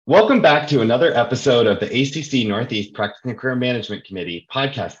Welcome back to another episode of the ACC Northeast Practice and Career Management Committee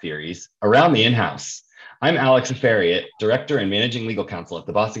podcast series, Around the In-House. I'm Alex Afariat, Director and Managing Legal Counsel at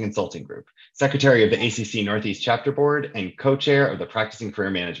the Boston Consulting Group, Secretary of the ACC Northeast Chapter Board, and Co-Chair of the Practice and Career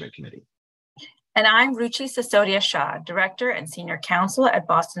Management Committee. And I'm Ruchi Sisodia Shah, Director and Senior Counsel at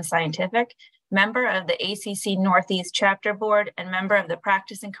Boston Scientific, member of the ACC Northeast Chapter Board, and member of the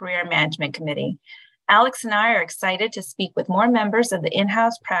Practice and Career Management Committee. Alex and I are excited to speak with more members of the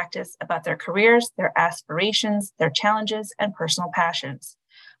in-house practice about their careers, their aspirations, their challenges, and personal passions.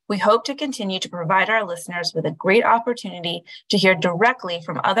 We hope to continue to provide our listeners with a great opportunity to hear directly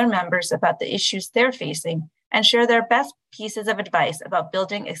from other members about the issues they're facing and share their best pieces of advice about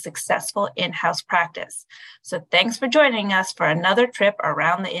building a successful in-house practice. So thanks for joining us for another trip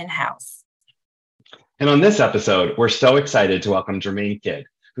around the in-house. And on this episode, we're so excited to welcome Jermaine Kidd,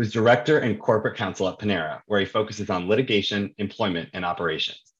 who's Director and Corporate Counsel at Panera, where he focuses on litigation, employment, and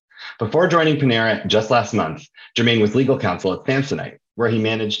operations. Before joining Panera just last month, Jermaine was legal counsel at Samsonite, where he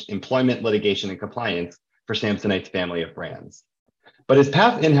managed employment, litigation, and compliance for Samsonite's family of brands. But his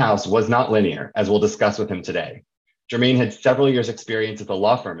path in-house was not linear, as we'll discuss with him today. Jermaine had several years' experience as a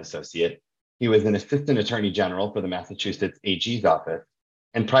law firm associate. He was an assistant attorney general for the Massachusetts AG's office.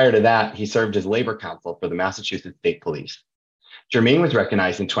 And prior to that, he served as labor counsel for the Massachusetts State Police. Jermaine was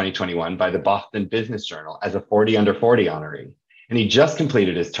recognized in 2021 by the Boston Business Journal as a 40 under 40 honoree, and he just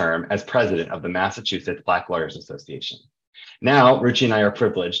completed his term as president of the Massachusetts Black Lawyers Association. Now, Ruchi and I are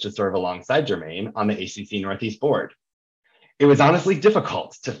privileged to serve alongside Jermaine on the ACC Northeast Board. It was honestly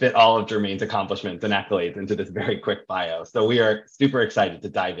difficult to fit all of Jermaine's accomplishments and accolades into this very quick bio, so we are super excited to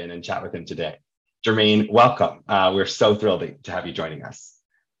dive in and chat with him today. Jermaine, welcome. We're so thrilled to have you joining us.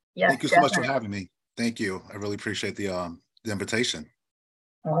 Yes, Thank you so much for having me. Thank you. I really appreciate the invitation.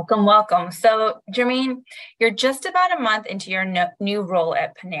 Welcome. So, Jermaine, you're just about a month into your new role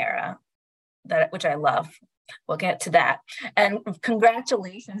at Panera, which I love. We'll get to that. And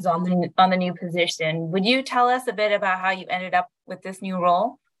congratulations on the new position. Would you tell us a bit about how you ended up with this new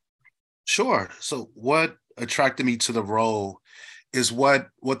role? Sure. So, what attracted me to the role is what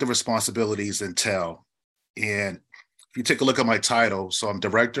the responsibilities entail. And if you take a look at my title, so I'm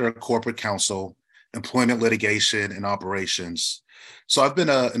Director of Corporate Counsel, Employment Litigation and Operations. So I've been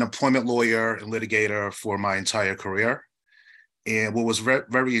an employment lawyer and litigator for my entire career. And what was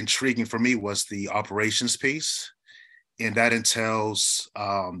very intriguing for me was the operations piece. And that entails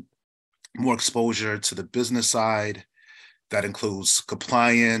more exposure to the business side. That includes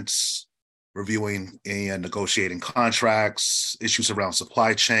compliance, reviewing and negotiating contracts, issues around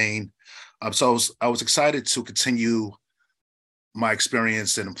supply chain. So I was excited to continue my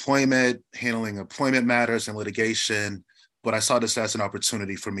experience in employment, handling employment matters and litigation, but I saw this as an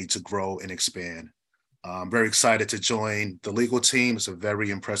opportunity for me to grow and expand. I'm very excited to join the legal team. It's a very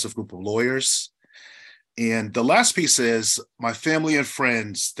impressive group of lawyers. And the last piece is my family and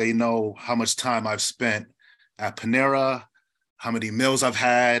friends, they know how much time I've spent at Panera, how many meals I've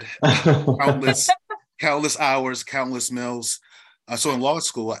had, countless hours, countless meals. So in law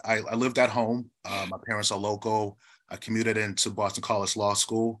school, I lived at home. My parents are local. I commuted into Boston College Law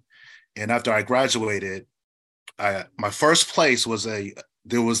School. And after I graduated, my first place was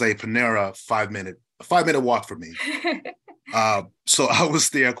there was a Panera 5-minute walk from me. So I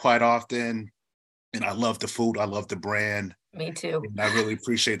was there quite often, and I love the food. I love the brand. Me too. And I really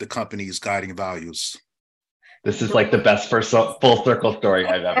appreciate the company's guiding values. This is like the best full circle story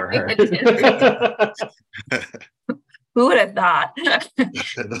I've ever heard. Who would have thought?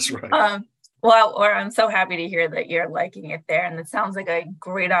 That's right. Well, I'm so happy to hear that you're liking it there, and it sounds like a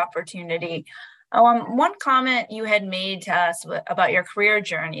great opportunity. One comment you had made to us about your career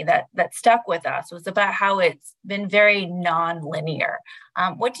journey that stuck with us was about how it's been very non-linear.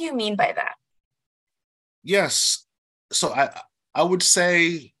 What do you mean by that? Yes. So I would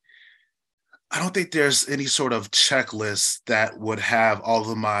say I don't think there's any sort of checklist that would have all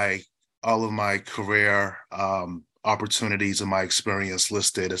of my career opportunities and my experience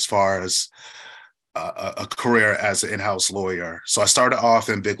listed as far as a career as an in-house lawyer. So I started off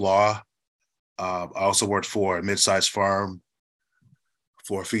in big law. I also worked for a mid-sized firm.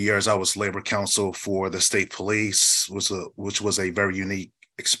 For a few years, I was labor counsel for the state police, which was a very unique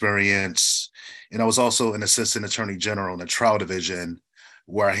experience. And I was also an assistant attorney general in the trial division,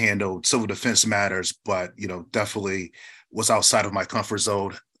 where I handled civil defense matters, but definitely was outside of my comfort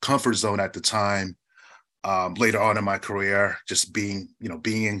zone at the time. Later on in my career, just being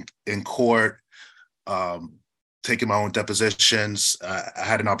in court, taking my own depositions. I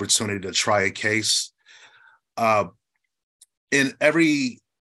had an opportunity to try a case. In every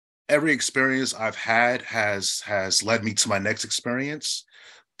experience I've had has led me to my next experience,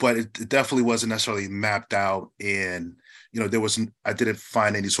 but it definitely wasn't necessarily mapped out. And I didn't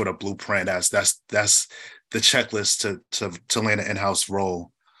find any sort of blueprint as that's the checklist to land an in-house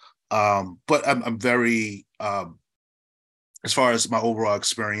role. But I'm very as far as my overall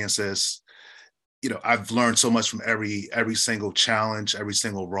experiences, I've learned so much from every single challenge, every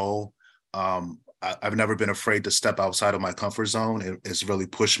single role. I've never been afraid to step outside of my comfort zone. It's really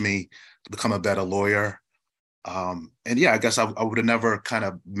pushed me to become a better lawyer. And yeah, I guess I would have never kind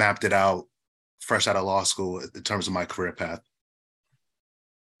of mapped it out fresh out of law school in terms of my career path.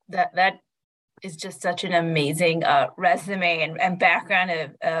 That is just such an amazing resume and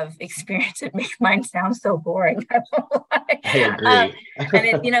background of experience. It makes mine sound so boring. I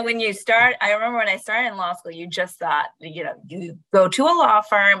agree. And when you start, I remember when I started in law school, you just thought, you go to a law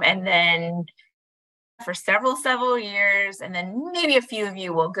firm and then for several years, and then maybe a few of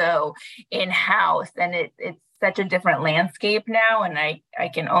you will go in-house, and it's such a different landscape now. And I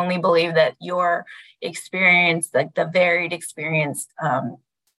can only believe that your experience, like the varied experience,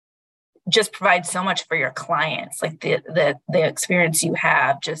 just provides so much for your clients. Like the experience you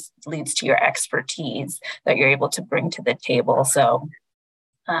have just leads to your expertise that you're able to bring to the table. So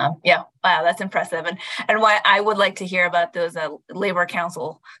yeah, wow, that's impressive. And why I would like to hear about those labor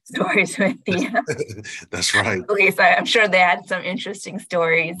council stories with the That's right. police. I'm sure they had some interesting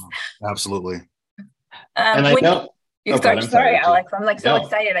stories. Absolutely. And I know. Sorry, Alex. I'm so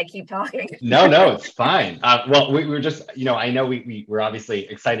excited. I keep talking. No, it's fine. Well, we were just, I know we're obviously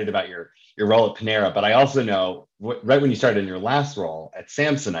excited about your role at Panera, but I also know right when you started in your last role at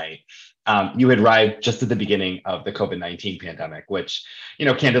Samsonite, you had arrived just at the beginning of the COVID-19 pandemic, which,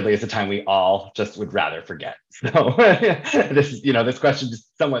 candidly is a time we all just would rather forget. So this question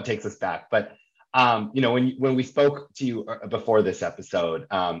just somewhat takes us back. But, when we spoke to you before this episode,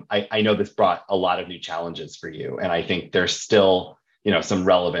 I know this brought a lot of new challenges for you. And I think there's still, some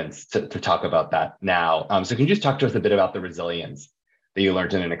relevance to talk about that now. So can you just talk to us a bit about the resilience that you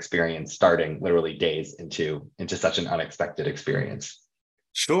learned in an experience starting literally days into such an unexpected experience?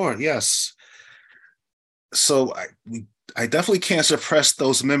 Sure. Yes. So I definitely can't suppress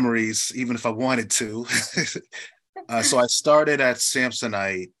those memories, even if I wanted to. So I started at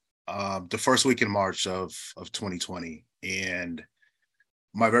Samsonite the first week in March of 2020, and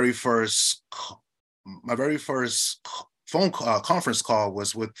my very first phone conference call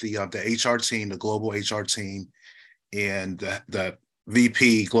was with the HR team, the global HR team, and the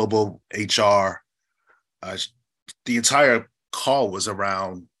VP global HR. The entire call was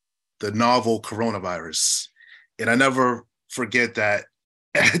around the novel coronavirus, and I never forget that.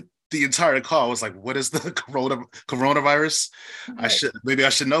 The entire call was like, "What is the coronavirus? Maybe I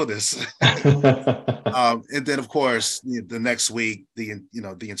should know this." And then, of course, the next week, the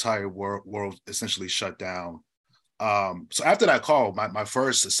entire world essentially shut down. So after that call, my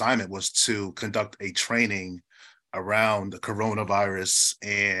first assignment was to conduct a training around the coronavirus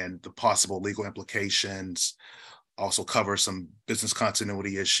and the possible legal implications. Also cover some business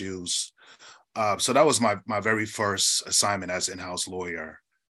continuity issues. So that was my very first assignment as in-house lawyer.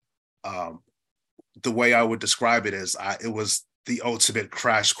 The way I would describe it is it was the ultimate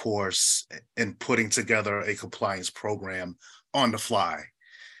crash course in putting together a compliance program on the fly.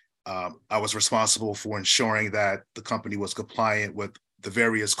 I was responsible for ensuring that the company was compliant with the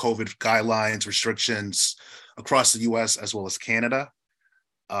various COVID guidelines, restrictions across the US as well as Canada.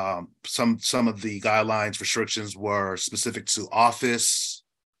 Some of the guidelines, restrictions were specific to office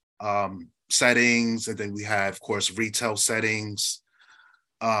settings, and then we had, of course, retail settings.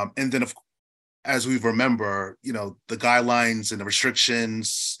 And then, as we remember, the guidelines and the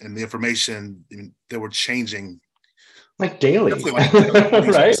restrictions and the information, they were changing like daily, right?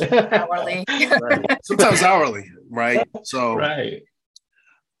 Hourly, right. Sometimes hourly, right? So, right.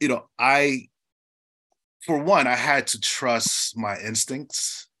 For one, I had to trust my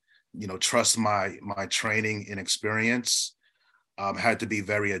instincts, trust my training and experience. Had to be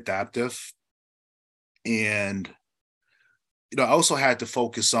very adaptive, and I also had to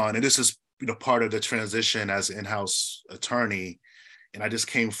focus on, and this is part of the transition as an in-house attorney, and I just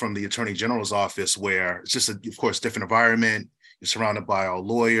came from the Attorney General's office, where it's just of course, different environment. You're surrounded by all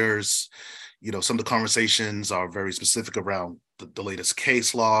lawyers. Some of the conversations are very specific around the latest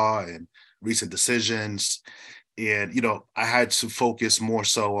case law and recent decisions, and I had to focus more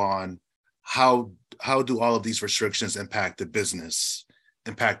so on how do all of these restrictions impact the business,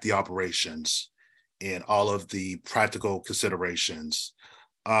 impact the operations, and all of the practical considerations.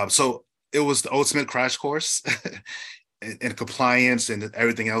 So it was the ultimate crash course in compliance and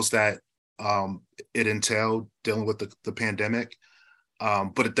everything else that it entailed dealing with the pandemic.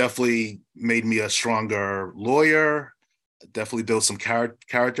 But it definitely made me a stronger lawyer, definitely built some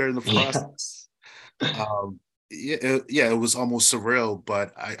character in the process. It was almost surreal,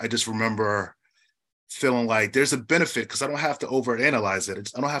 but I just remember feeling like there's a benefit because I don't have to overanalyze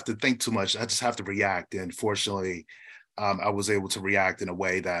it. I don't have to think too much. I just have to react. And fortunately, I was able to react in a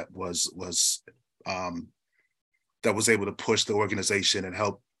way that was able to push the organization and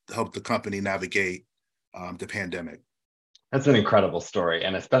help the company navigate the pandemic. That's an incredible story.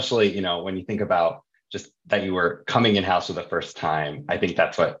 And especially, when you think about just that you were coming in-house for the first time, I think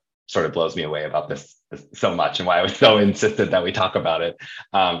that's what sort of blows me away about this so much and why I was so insistent that we talk about it,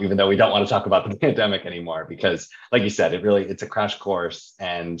 even though we don't want to talk about the pandemic anymore, because like you said, it's a crash course.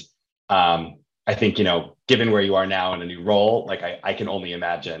 And I think, given where you are now in a new role, like I can only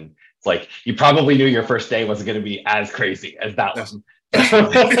imagine, it's like you probably knew your first day wasn't going to be as crazy as that one.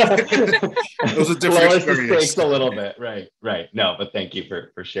 It was a different experience. A little bit, right. No, but thank you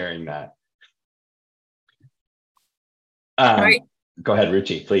for sharing that. Right. Go ahead,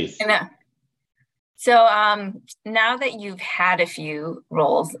 Ruchi, please. So now that you've had a few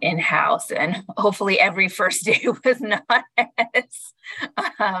roles in-house, and hopefully every first day was not as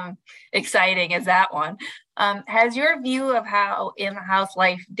exciting as that one, has your view of how in-house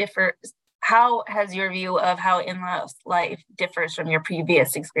life differs? How has your view of how in-house life differs from your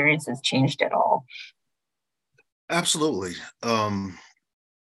previous experiences changed at all? Absolutely.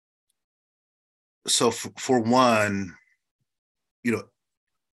 So for one,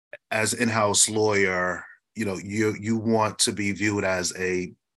 as an in-house lawyer, you want to be viewed as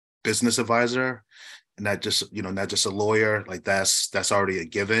a business advisor, and not just a lawyer. Like that's already a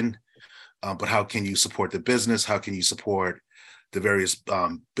given. But how can you support the business? How can you support the various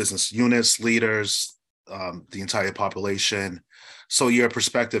business units, leaders, the entire population? So your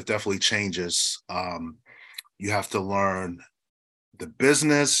perspective definitely changes. You have to learn the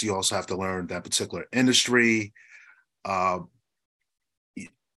business. You also have to learn that particular industry.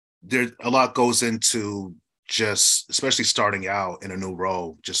 There a lot goes into just, especially starting out in a new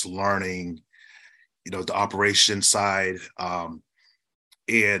role, just learning, the operation side.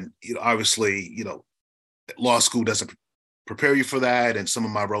 And obviously, law school doesn't prepare you for that, and some of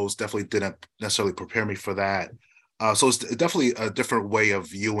my roles definitely didn't necessarily prepare me for that. So it's definitely a different way of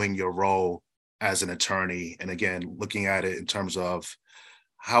viewing your role as an attorney, and again, looking at it in terms of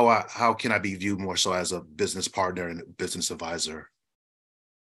how can I be viewed more so as a business partner and a business advisor.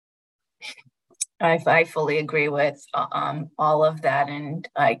 I fully agree with all of that, and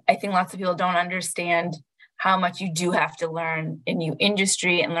I think lots of people don't understand how much you do have to learn in new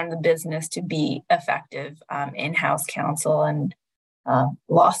industry and learn the business to be effective in-house counsel, and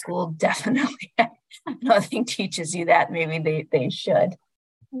law school definitely nothing teaches you that. Maybe they should.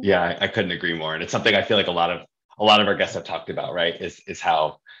 Yeah, I couldn't agree more, and it's something I feel like a lot of our guests have talked about. Right, is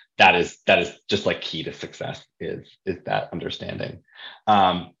how that is just like key to success is that understanding.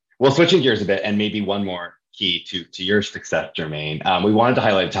 Well, switching gears a bit, and maybe one more key to your success, Jermaine. We wanted to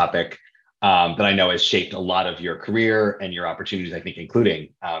highlight a topic that I know has shaped a lot of your career and your opportunities, I think,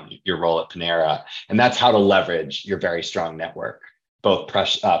 including your role at Panera, and that's how to leverage your very strong network, both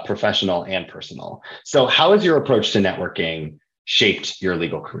professional and personal. So how has your approach to networking shaped your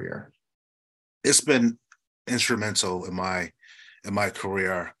legal career? It's been instrumental in my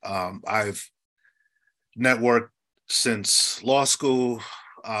career. I've networked since law school.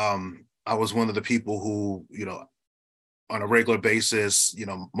 I was one of the people who, on a regular basis,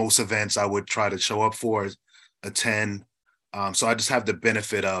 most events I would try to show up for, attend. So I just have the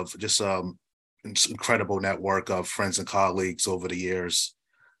benefit of just an incredible network of friends and colleagues over the years.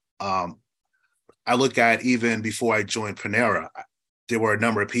 I look at, even before I joined Panera, there were a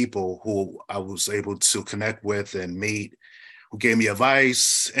number of people who I was able to connect with and meet, who gave me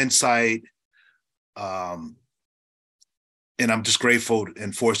advice, insight. And I'm just grateful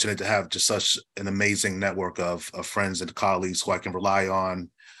and fortunate to have just such an amazing network of friends and colleagues who I can rely on,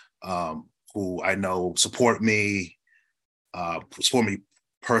 who I know support me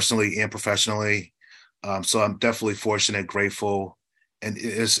personally and professionally. So I'm definitely fortunate, grateful, and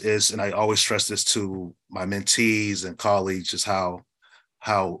and I always stress this to my mentees and colleagues, just how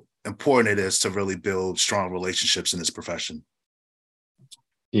important it is to really build strong relationships in this profession.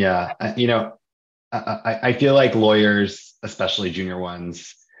 Yeah, I feel like lawyers, especially junior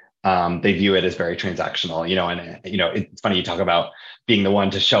ones, they view it as very transactional, and it's funny you talk about being the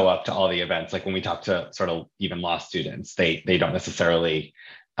one to show up to all the events. Like when we talk to sort of even law students, they don't necessarily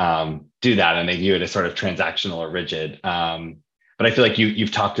do that, and they view it as sort of transactional or rigid. But I feel like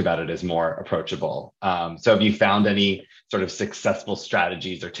you've talked about it as more approachable. So have you found any sort of successful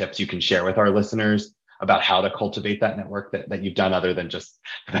strategies or tips you can share with our listeners about how to cultivate that network that you've done, other than just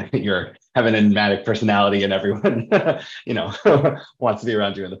that you're have an enigmatic personality and everyone, wants to be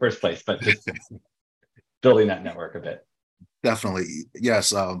around you in the first place, but just building that network a bit. Definitely.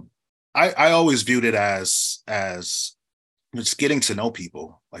 Yes. I always viewed it as just getting to know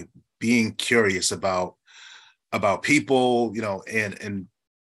people, like being curious about people, and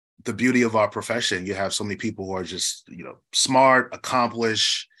the beauty of our profession. You have so many people who are just, smart,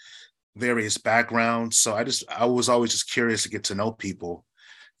 accomplished, various backgrounds. So I was always just curious to get to know people.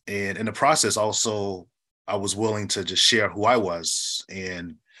 And in the process, also, I was willing to just share who I was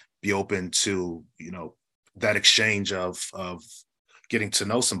and be open to, that exchange of getting to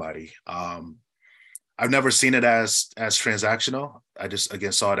know somebody. I've never seen it as transactional. I just,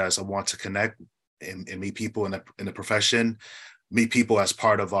 again, saw it as I want to connect and meet people in the profession, meet people as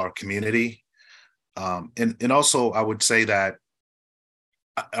part of our community. And also I would say that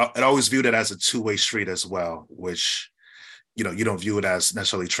I always viewed it as a two-way street as well, which, you don't view it as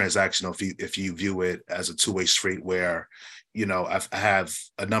necessarily transactional if you view it as a two-way street where, I have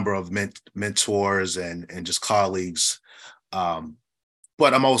a number of mentors and just colleagues.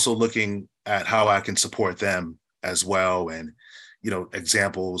 But I'm also looking at how I can support them as well. And,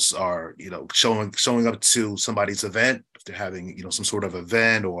 examples are, showing up to somebody's event, if they're having, some sort of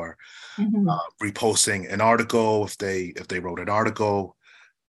event, or reposting an article if they wrote an article.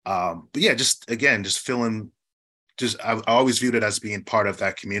 But yeah, just feeling, I always viewed it as being part of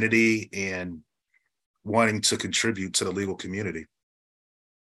that community and wanting to contribute to the legal community.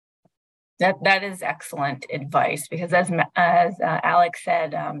 That is excellent advice, because as Alex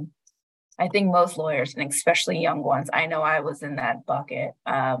said, I think most lawyers, and especially young ones, I know I was in that bucket,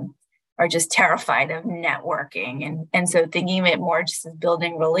 are just terrified of networking. And so thinking of it more just as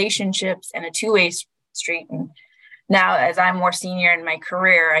building relationships and a two-way street. And now, as I'm more senior in my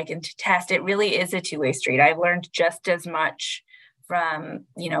career, I can attest it really is a two-way street. I've learned just as much from,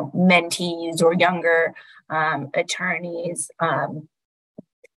 mentees or younger attorneys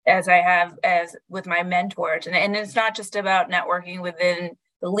as I have as with my mentors. And it's not just about networking within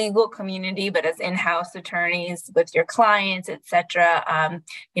the legal community, but as in-house attorneys with your clients, et cetera.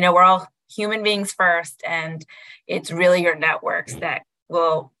 We're all human beings first, and it's really your networks that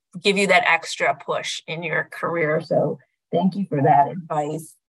will give you that extra push in your career. So thank you for that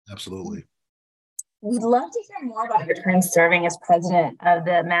advice. Absolutely. We'd love to hear more about your time serving as president of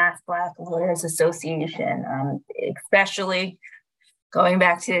the Mass Black Lawyers Association, especially going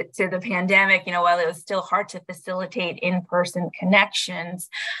back to the pandemic, while it was still hard to facilitate in-person connections.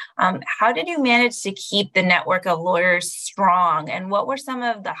 How did you manage to keep the network of lawyers strong? And what were some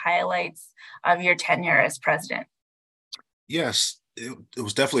of the highlights of your tenure as president? Yes, it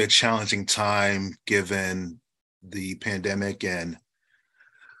was definitely a challenging time given the pandemic, and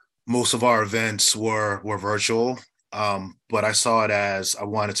most of our events were virtual. But I saw it as I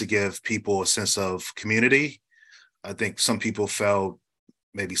wanted to give people a sense of community. I think some people felt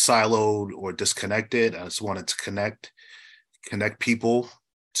maybe siloed or disconnected. I just wanted to connect people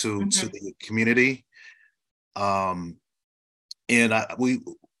to the community. And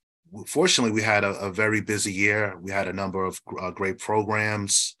fortunately, we had a very busy year. We had a number of great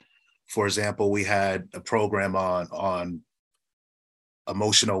programs. For example, we had a program on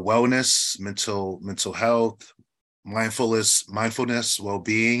emotional wellness, mental health, mindfulness,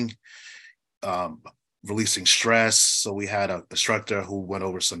 well-being, releasing stress. So we had an instructor who went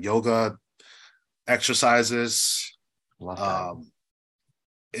over some yoga exercises. And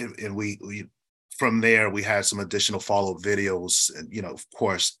we from there, we had some additional follow-up videos, and, of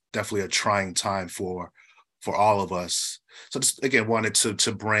course, definitely a trying time for all of us. So just, again, wanted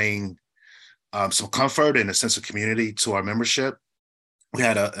to bring some comfort and a sense of community to our membership. We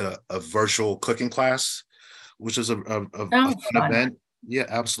had a virtual cooking class, which was a fun event. Yeah,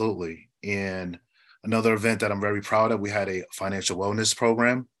 absolutely. And another event that I'm very proud of, we had a financial wellness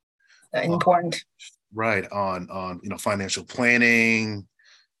program. Important. Right, on financial planning,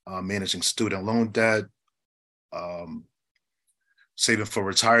 managing student loan debt, saving for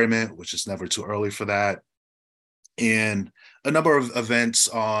retirement, which is never too early for that, and a number of events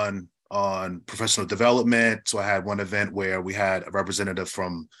on professional development. So I had one event where we had a representative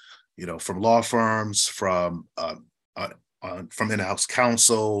from law firms, from in-house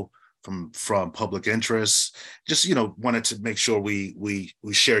counsel, from public interest. Just wanted to make sure we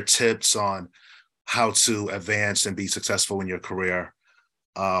share tips on how to advance and be successful in your career.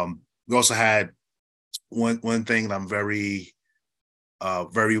 We also had one thing that I'm very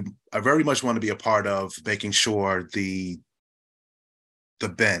much want to be a part of, making sure the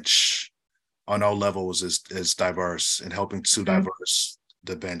bench on all levels is diverse, and helping to diverse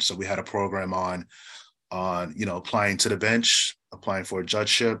the bench. So we had a program on on, applying to the bench, applying for a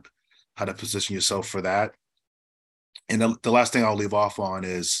judgeship, how to position yourself for that. And the last thing I'll leave off on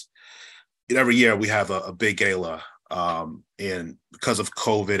is every year we have a big gala. And because of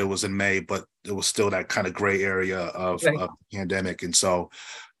COVID, it was in May, but it was still that kind of gray area of the pandemic. And so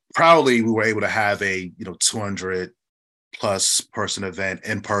proudly, we were able to have a 200 plus person event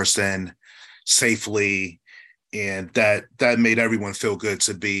in person safely. And that made everyone feel good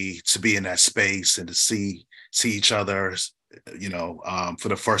to be in that space and to see each other, for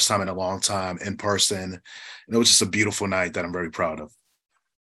the first time in a long time in person. And it was just a beautiful night that I'm very proud of.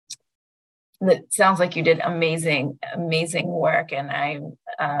 It sounds like you did amazing work, and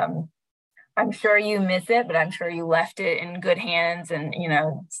I'm sure you miss it, but I'm sure you left it in good hands and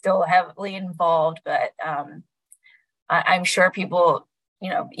still heavily involved. But I'm sure people,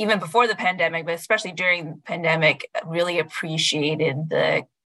 even before the pandemic, but especially during the pandemic, really appreciated the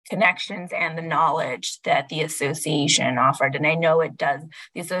connections and the knowledge that the association offered. And I know it does.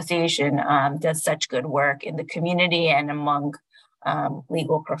 The association does such good work in the community and among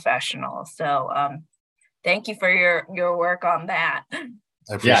legal professionals. So thank you for your work on that.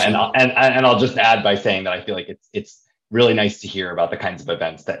 Yeah, and I'll just add by saying that I feel like it's really nice to hear about the kinds of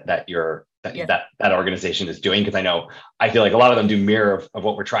events that that organization is doing, because I feel like a lot of them do mirror of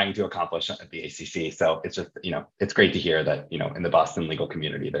what we're trying to accomplish at the ACC. So it's just it's great to hear that in the Boston legal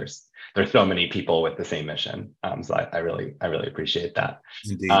community there's so many people with the same mission. So I really appreciate that.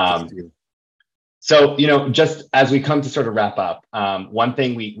 Indeed. So, just as we come to sort of wrap up, one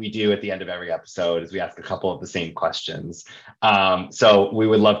thing we do at the end of every episode is we ask a couple of the same questions. So we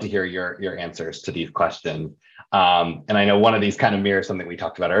would love to hear your answers to these questions. And I know one of these kind of mirrors something we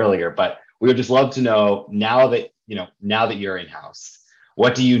talked about earlier, but we would just love to know, now that you're in-house,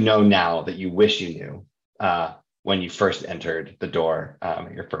 what do you know now that you wish you knew when you first entered the door,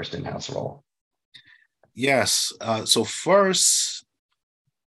 your first in-house role? Yes. So first,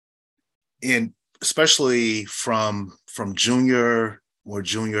 especially from junior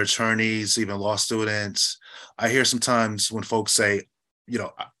attorneys, even law students, I hear sometimes when folks say,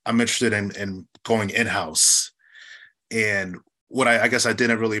 I'm interested in going in-house. And what I guess I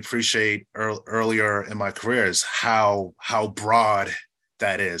didn't really appreciate earlier in my career is how broad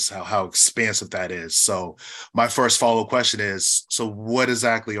that is, how expansive that is. So my first follow-up question is, so what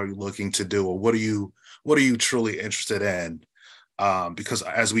exactly are you looking to do, or what are you truly interested in? Because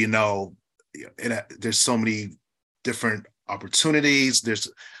as we know, there's so many different opportunities. There's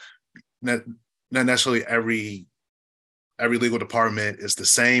not necessarily every legal department is the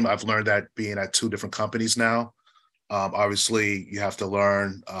same. I've learned that being at two different companies now. Obviously, you have to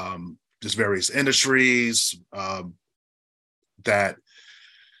learn just various industries. That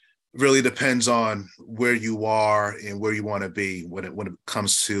really depends on where you are and where you want to be when it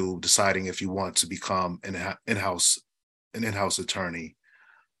comes to deciding if you want to become an in-house attorney.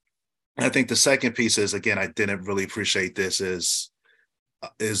 And I think the second piece is, again, I didn't really appreciate this, is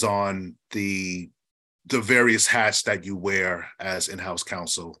on the various hats that you wear as in-house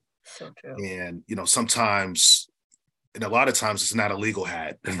counsel. So true. And, sometimes, and a lot of times it's not a legal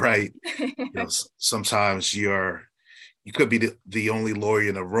hat, right? Sometimes you could be the only lawyer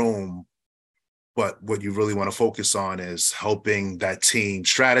in the room, but what you really want to focus on is helping that team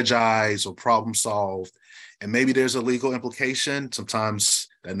strategize or problem solve. And maybe there's a legal implication. Sometimes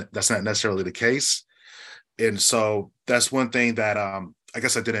that's not necessarily the case. And so that's one thing that I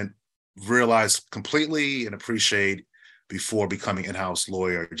guess I didn't realize completely and appreciate before becoming in-house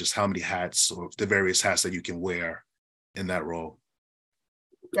lawyer, just how many hats, or the various hats that you can wear in that role.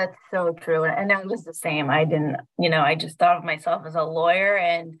 That's so true. And I was the same. I didn't, I just thought of myself as a lawyer.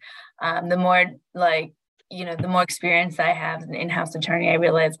 And the more the more experience I have as an in-house attorney, I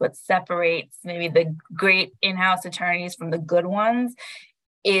realize what separates maybe the great in-house attorneys from the good ones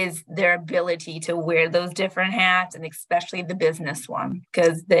is their ability to wear those different hats, and especially the business one,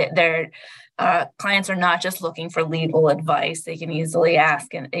 because their clients are not just looking for legal advice. They can easily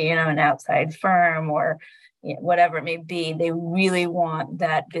ask an outside firm or whatever it may be. They really want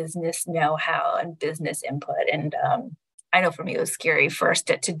that business know-how and business input. And I know for me, it was scary first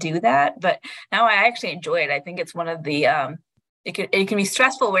to do that, but now I actually enjoy it. I think it's one of the, it can be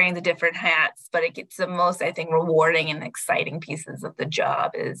stressful wearing the different hats, but it gets the most, I think, rewarding and exciting pieces of the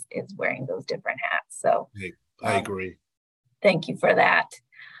job is wearing those different hats. So I agree. Thank you for that.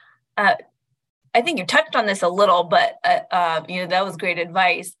 I think you touched on this a little, but that was great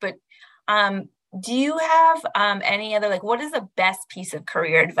advice. But do you have any other, what is the best piece of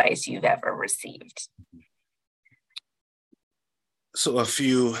career advice you've ever received? So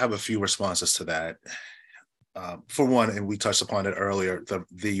have a few responses to that. For one, and we touched upon it earlier,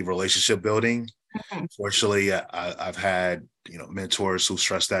 the relationship building. Fortunately, I've had mentors who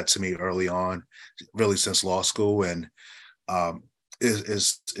stressed that to me early on, really since law school, and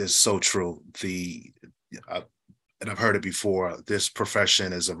is so true. And I've heard it before. This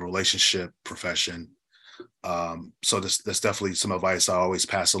profession is a relationship profession. So that's definitely some advice I always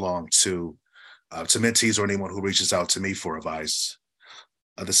pass along to mentees or anyone who reaches out to me for advice.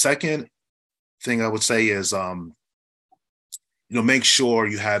 The second thing I would say is, make sure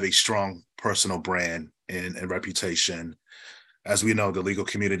you have a strong personal brand and reputation. As we know, the legal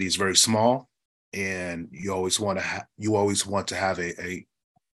community is very small, and you always want to have a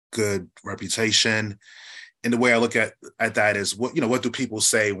good reputation. And the way I look at that is what do people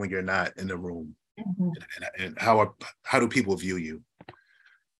say when you're not in the room, and how do people view you?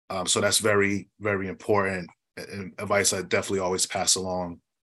 So that's very, very important, and advice I definitely always pass along.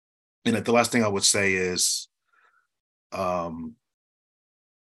 And the last thing I would say is,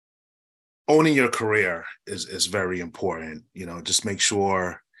 owning your career is very important. Just make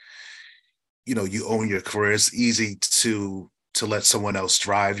sure you own your career. It's easy to let someone else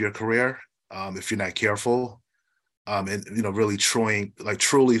drive your career if you're not careful. And really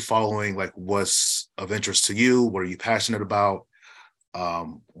truly following what's of interest to you. What are you passionate about?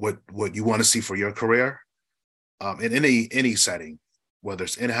 What you want to see for your career in any setting, whether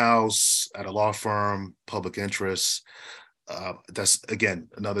it's in-house, at a law firm, public interest. That's, again,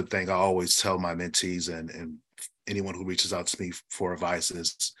 another thing I always tell my mentees and anyone who reaches out to me for advice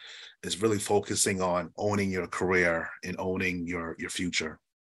is really focusing on owning your career and owning your future.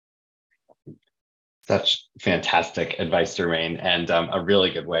 Such fantastic advice, Jermaine, and a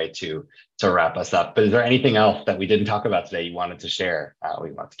really good way to wrap us up. But is there anything else that we didn't talk about today you wanted to share?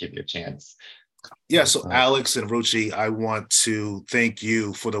 We want to give you a chance. Yeah, so Alex and Ruchi, I want to thank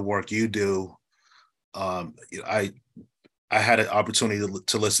you for the work you do. I had an opportunity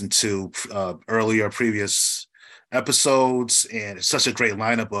to listen to previous episodes, and it's such a great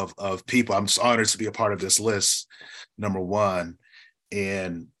lineup of people. I'm just honored to be a part of this list, number one,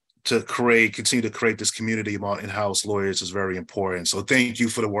 and to continue to create this community among in-house lawyers is very important. So thank you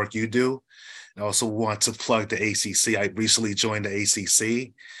for the work you do. I also want to plug the ACC. I recently joined the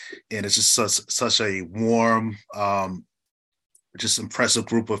ACC, and it's just such a warm, just impressive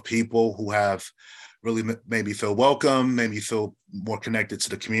group of people who have really made me feel welcome, made me feel more connected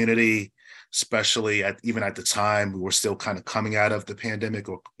to the community, especially even at the time we were still kind of coming out of the pandemic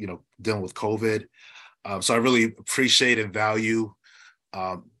or, dealing with COVID. So I really appreciate and value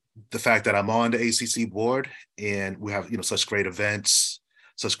the fact that I'm on the ACC board, and we have, such great events,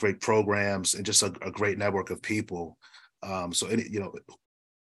 such great programs, and just a great network of people. So,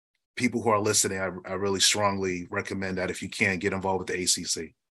 people who are listening, I really strongly recommend that if you can, get involved with the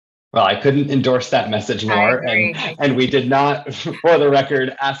ACC. Well, I couldn't endorse that message more, and we did not, for the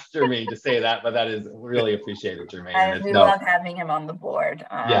record, ask Jermaine to say that, but that is really appreciated, Jermaine. And we love having him on the board.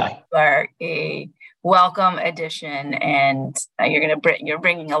 You are a welcome addition, and you're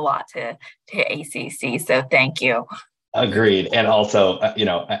bringing a lot to ACC. So thank you. Agreed, and also,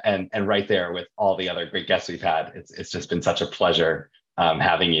 and right there with all the other great guests we've had, it's just been such a pleasure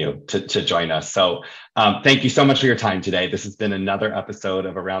having you to join us. So thank you so much for your time today. This has been another episode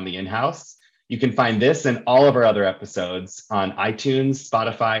of Around the In-House. You can find this and all of our other episodes on iTunes,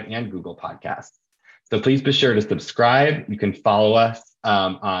 Spotify, and Google Podcasts. So please be sure to subscribe. You can follow us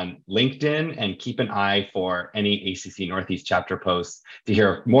on LinkedIn and keep an eye for any ACC Northeast chapter posts to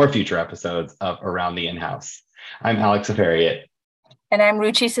hear more future episodes of Around the In-House. I'm Alex Afariat. And I'm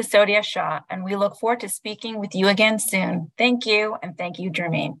Ruchi Sisodia Shah, and we look forward to speaking with you again soon. Thank you, and thank you,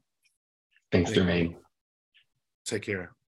 Jermaine. Thanks, Jermaine. Take care.